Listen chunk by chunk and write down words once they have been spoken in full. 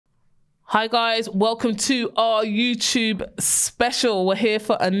Hi guys, welcome to our YouTube special. We're here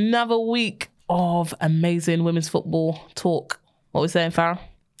for another week of amazing women's football talk. What are we saying, Farah?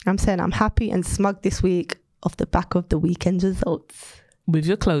 I'm saying I'm happy and smug this week off the back of the weekend's results. With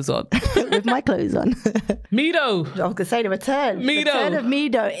your clothes on. With my clothes on. Meado. I was going to say the return. Meado. The return of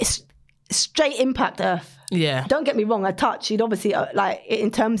Meado. It's straight impact Earth. Yeah. Don't get me wrong, a touch. She'd obviously, like,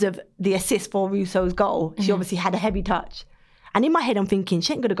 in terms of the assist for Russo's goal, she obviously had a heavy touch. And in my head, I'm thinking,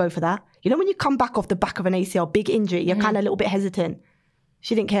 she ain't going to go for that. You know, when you come back off the back of an ACL, big injury, you're kind of a little bit hesitant.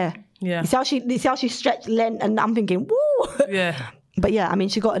 She didn't care. Yeah. You see how she stretched length, and I'm thinking, woo! Yeah. But yeah, I mean,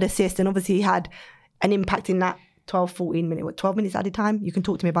 she got an assist and obviously had an impact in that 12, 14 minute, 12 minutes added time? You can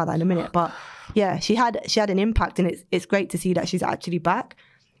talk to me about that in a minute. But yeah, she had an impact, and it's great to see that she's actually back.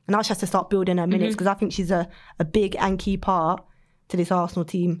 And now she has to start building her minutes, because I think she's a big and key part to this Arsenal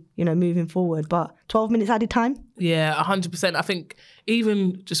team, you know, moving forward. But 12 minutes added time? Yeah, 100%. I think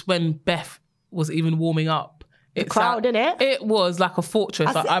even just when Beth was even warming up, The crowd, innit? It was like a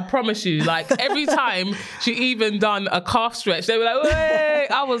fortress. I promise you. Like every time she even done a calf stretch, they were like, "Wait!"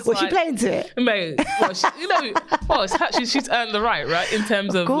 I was Was like, she playing to it? Mate, she's earned the right in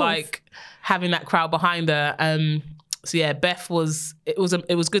terms of like having that crowd behind her. So yeah, Beth it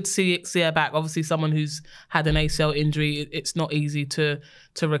was good to see her back. Obviously, someone who's had an ACL injury, it's not easy to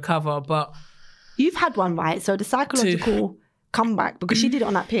recover. But you've had one, right? So the psychological comeback, because she did it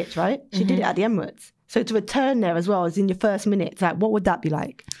on that pitch, right? She did it at the Emirates. So to return there as well as in your first minutes, like, what would that be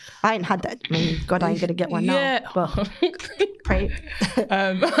like? I ain't had that. I mean, God, I ain't gonna get one now. But pray.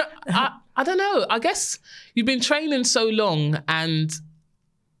 I don't know. I guess you've been training so long, and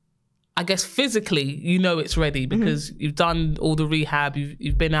I guess physically, you know it's ready because you've done all the rehab,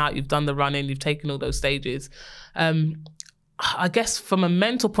 you've been out, you've done the running, you've taken all those stages. I guess from a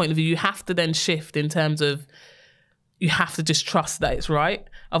mental point of view, you have to then shift in terms of you have to just trust that it's right.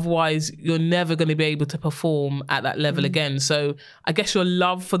 Otherwise, you're never going to be able to perform at that level again. So I guess your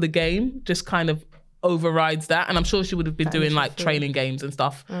love for the game just kind of overrides that. And I'm sure she would have been doing like training games and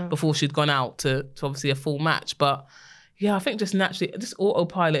stuff before she'd gone out to obviously a full match. But yeah, I think just naturally, just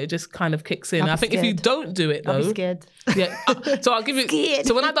autopilot, it just kind of kicks in. I think if you don't do it though. I'll be scared. Yeah. So I'll give you,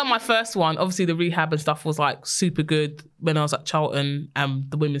 so when I done my first one, obviously the rehab and stuff was like super good when I was at Charlton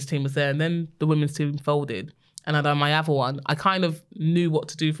and the women's team was there, and then the women's team folded. And I done my other one, I kind of knew what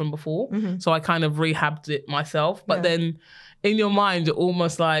to do from before. So I kind of rehabbed it myself. But then in your mind, you're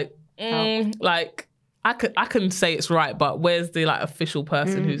almost like, like I can say it's right, but where's the like official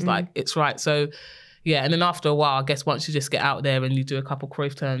person who's like, it's right? So yeah, and then after a while, I guess once you just get out there and you do a couple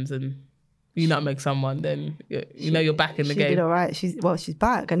Cruyff turns and you nutmeg someone, then you know you're back in the game. She did all right. She's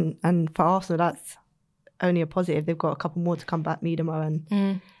back. And for Arsenal, that's only a positive. They've got a couple more to come back,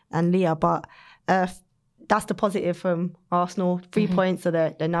 Miedema and Leah. But that's the positive from Arsenal. 3 points, so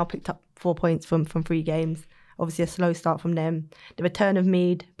they now picked up 4 points from 3 games. Obviously a slow start from them. The return of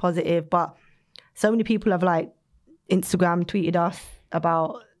Mead, positive, but so many people have like Instagram tweeted us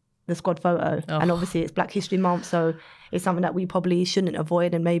about the squad photo. And obviously it's Black History Month, so it's something that we probably shouldn't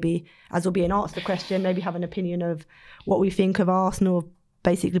avoid. And maybe as we're being asked the question, maybe have an opinion of what we think of Arsenal,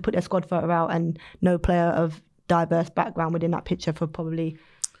 basically put their squad photo out and no player of diverse background within that picture for probably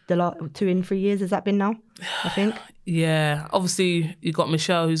the last 2 in 3 years. Has that been now, I think? Yeah, obviously you got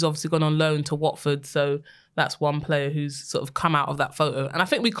Michelle, who's obviously gone on loan to Watford, so that's one player who's sort of come out of that photo. And I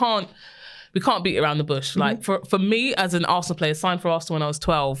think we can't beat around the bush. Like for me as an Arsenal player, signed for Arsenal when I was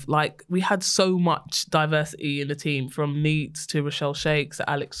 12, like we had so much diversity in the team, from Neats to Rochelle Shakes to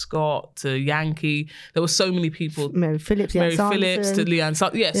Alex Scott to Yankee. There were so many people. Mary Phillips to Leanne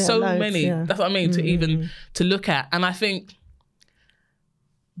Sanson. Yeah, so loads, many. Yeah. That's what I mean, to even to look at. And I think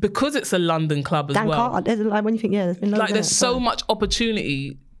because it's a London club as well. Carter, there's like when you think, there's been loads. Like there's so much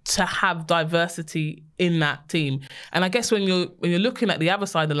opportunity to have diversity in that team. And I guess when you're looking at the other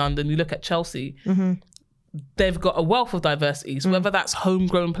side of London, you look at Chelsea, they've got a wealth of diversity. So whether that's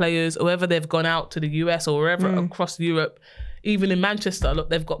homegrown players or whether they've gone out to the US or wherever across Europe, even in Manchester, look,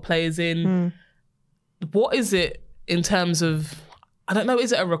 they've got players in. What is it in terms of, I don't know,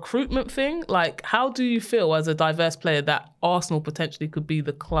 is it a recruitment thing? Like, how do you feel as a diverse player that Arsenal potentially could be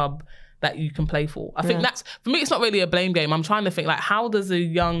the club that you can play for? I think that's, for me, it's not really a blame game. I'm trying to think, like, how does a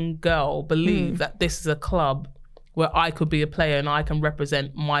young girl believe that this is a club where I could be a player and I can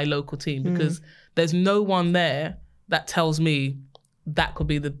represent my local team? Because there's no one there that tells me that could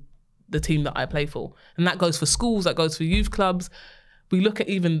be the team that I play for. And that goes for schools, that goes for youth clubs. We look at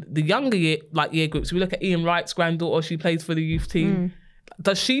even the younger year groups. We look at Ian Wright's granddaughter, she plays for the youth team.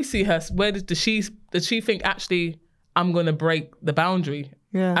 Does she see her, does she think, actually, I'm going to break the boundary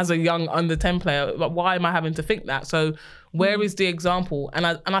as a young under 10 player. Like, why am I having to think that? So where is the example? And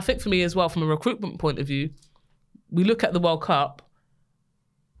I think for me as well, from a recruitment point of view, we look at the World Cup,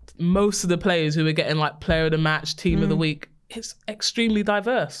 most of the players who are getting like player of the match, team of the week, it's extremely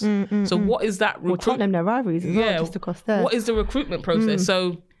diverse. So what is that? Well, Tottenham, their rivalries as well, just across there. What is the recruitment process?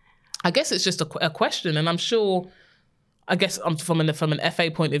 So I guess it's just a question, and I'm sure, I guess from an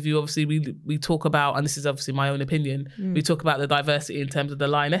FA point of view, obviously we talk about, and this is obviously my own opinion, we talk about the diversity in terms of the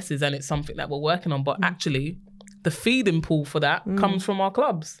Lionesses, and it's something that we're working on, but actually the feeding pool for that comes from our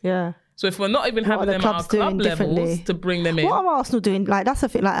clubs. Yeah. So if we're not even having them at our club levels to bring them in. What are Arsenal doing? Like, that's a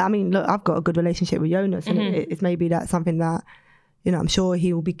thing. Like, I mean, look, I've got a good relationship with Jonas, and it's maybe that's something that, you know, I'm sure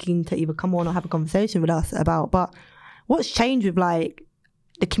he will be keen to either come on or have a conversation with us about. But what's changed with like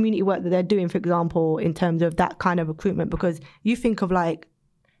the community work that they're doing, for example, in terms of that kind of recruitment? Because you think of like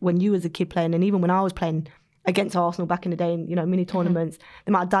when you was a kid playing, and even when I was playing against Arsenal back in the day, in, you know, mini tournaments,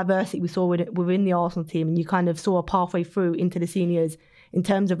 the amount of diversity we saw within the Arsenal team, and you kind of saw a pathway through into the seniors in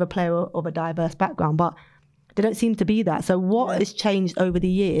terms of a player of a diverse background, but they don't seem to be that. So what has changed over the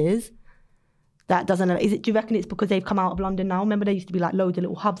years that doesn't, do you reckon it's because they've come out of London now? Remember there used to be like loads of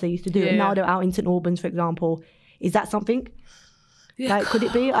little hubs they used to do, and now they're out in St Albans, for example. Is that something? Yeah. Like, could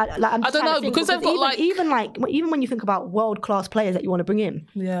it be? I don't know, because they've got even when you think about world-class players that you want to bring in,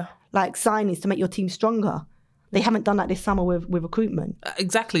 like signings to make your team stronger, they haven't done that this summer with recruitment.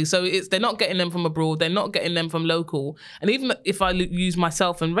 Exactly. So they're not getting them from abroad. They're not getting them from local. And even if I use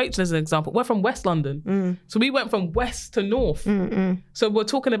myself and Rachel as an example, we're from West London. So we went from west to north. So we're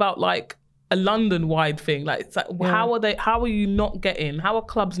talking about like a London-wide thing. Like, it's like, how are you not getting, how are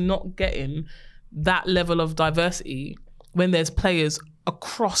clubs not getting that level of diversity when there's players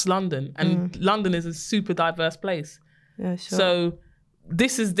across London? And London is a super diverse place. Yeah, sure. So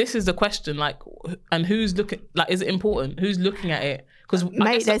this is the question, like, and who's looking, like, is it important? Who's looking at it? Because for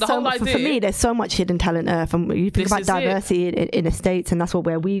me, there's so much hidden talent there. From you think about diversity in estates, and that's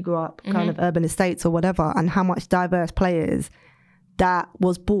where we grew up, kind of urban estates or whatever, and how much diverse players that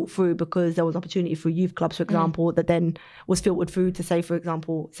was brought through because there was opportunity for youth clubs, for example, that then was filtered through to, say, for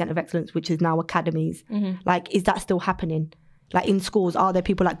example, Centre of Excellence, which is now academies. Like, is that still happening? Like, in schools, are there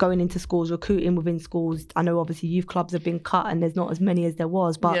people like going into schools, recruiting within schools? I know obviously youth clubs have been cut and there's not as many as there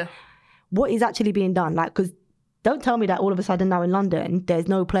was, but what is actually being done? Like, because don't tell me that all of a sudden now in London, there's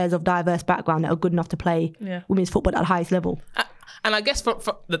no players of diverse background that are good enough to play women's football at the highest level. And I guess for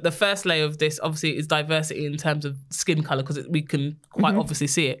the first layer of this, obviously, is diversity in terms of skin colour, because we can quite obviously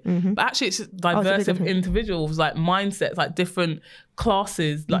see it. But actually, it's diverse of individuals, like mindsets, like different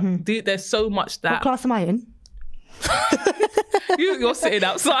classes. Like, there's so much that... What class am I in? You're sitting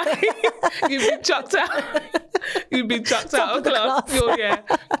outside. You've been chucked out. You've been chucked out of class.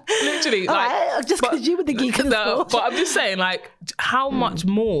 Literally. Like, just because you were the geek in the school. But I'm just saying, like, how much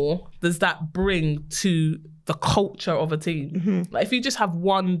more does that bring to the culture of a team? Like, if you just have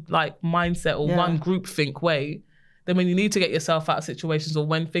one like mindset or one groupthink way, then when you need to get yourself out of situations, or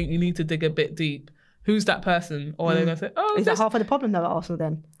when you need to dig a bit deep, who's that person? Or are they going to say, "Oh, is that half of the problem though at Arsenal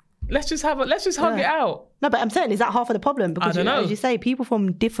then?" Let's just hug it out. No, but I'm saying, is that half of the problem? Because I don't know. As you say, people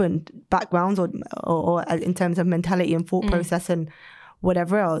from different backgrounds or in terms of mentality and thought process and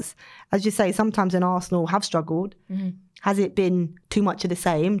whatever else, as you say, sometimes in Arsenal have struggled. Has it been too much of the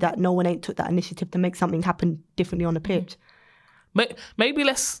same that no one ain't took that initiative to make something happen differently on the pitch? Maybe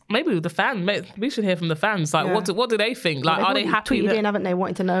the fans. We should hear from the fans. Like, what do they think? Like, are they happy? Tweeted in, haven't they,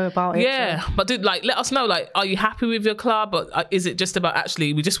 wanting to know about it? Yeah, so. But let us know. Like, are you happy with your club? Or is it just about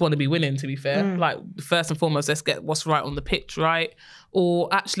actually we just want to be winning? To be fair, like, first and foremost, let's get what's right on the pitch right. Or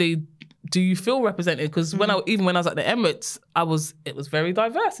actually, do you feel represented? Because when I was at the Emirates, it was very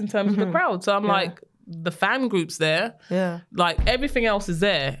diverse in terms of the crowd. So I'm like, the fan groups there. Yeah, like everything else is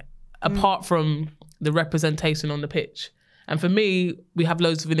there apart from the representation on the pitch. And for me, we have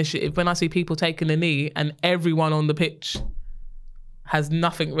loads of initiative. When I see people taking the knee and everyone on the pitch has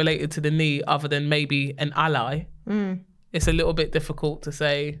nothing related to the knee other than maybe an ally, it's a little bit difficult to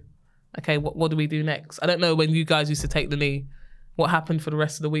say, okay, what do we do next? I don't know, when you guys used to take the knee, what happened for the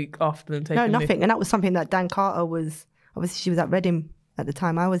rest of the week after them taking the knee? No, nothing. And that was something that Dan Carter was, obviously she was at Reading at the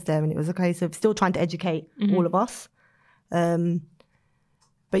time I was there, and it was a case of still trying to educate all of us.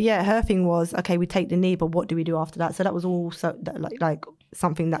 But yeah, her thing was, okay, we take the knee, but what do we do after that? So that was also like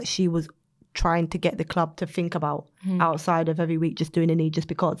something that she was trying to get the club to think about outside of every week just doing a knee just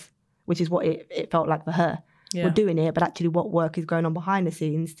because, which is what it felt like for her. Yeah. We're doing it, but actually what work is going on behind the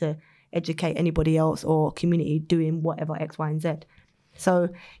scenes to educate anybody else or community doing whatever X, Y, and Z. So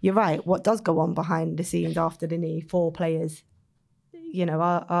you're right. What does go on behind the scenes after the knee for players, you know,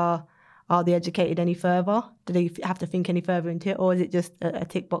 are are they educated any further? Do they have to think any further into it? Or is it just a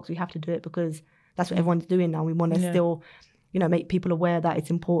tick box, we have to do it because that's what everyone's doing now? We want to still, you know, make people aware that it's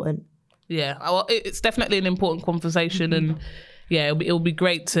important. Yeah, well, it's definitely an important conversation, and it'll be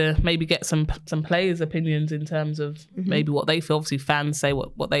great to maybe get some players' opinions in terms of maybe what they feel. Obviously, fans say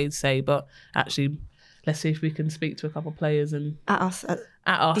what they say, but actually, let's see if we can speak to a couple of players and at us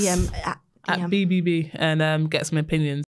DM at BBB and get some opinions.